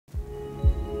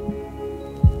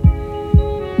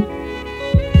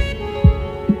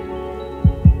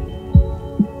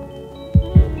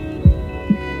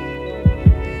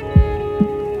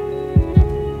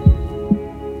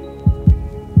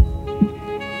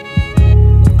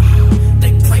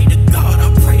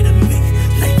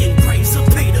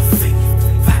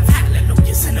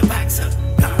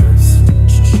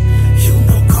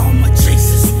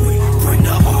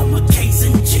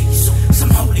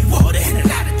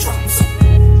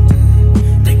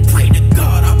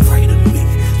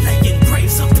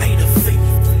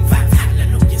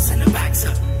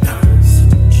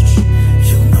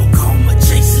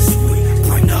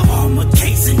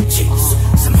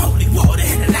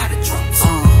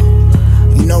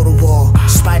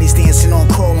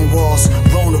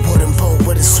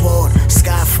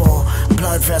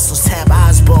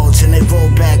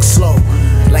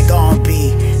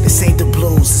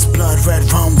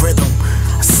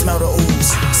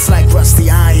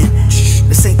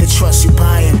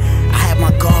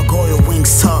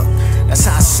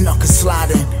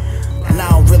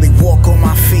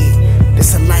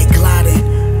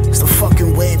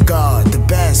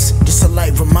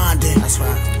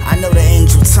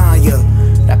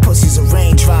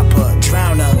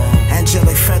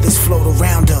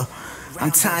I'm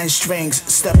tying strings,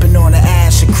 stepping on the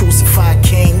ash and crucified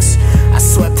kings. I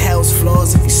swept hell's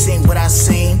floors. If you seen what I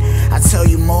seen, I tell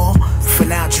you more. For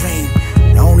now, dream.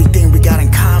 The only thing we got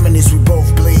in common is we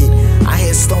both bleed. I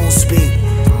hear stones speak.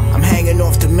 I'm hanging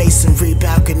off the masonry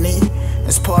balcony.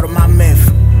 That's part of my myth.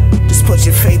 Just put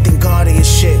your faith in God and your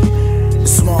shit. The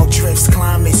small drifts,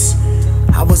 climates.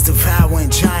 I was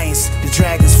devouring giants. The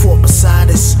dragons fought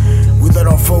beside us. We lit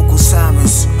our vocal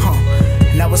silence.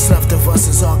 Now what's left of us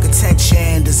is architecture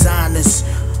and designers.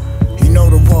 You know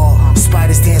the wall.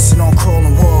 Spiders dancing on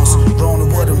crawling walls.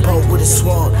 Rolling a wooden boat with a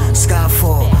sword.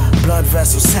 Skyfall. Blood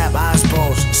vessels tap eyes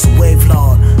bulge.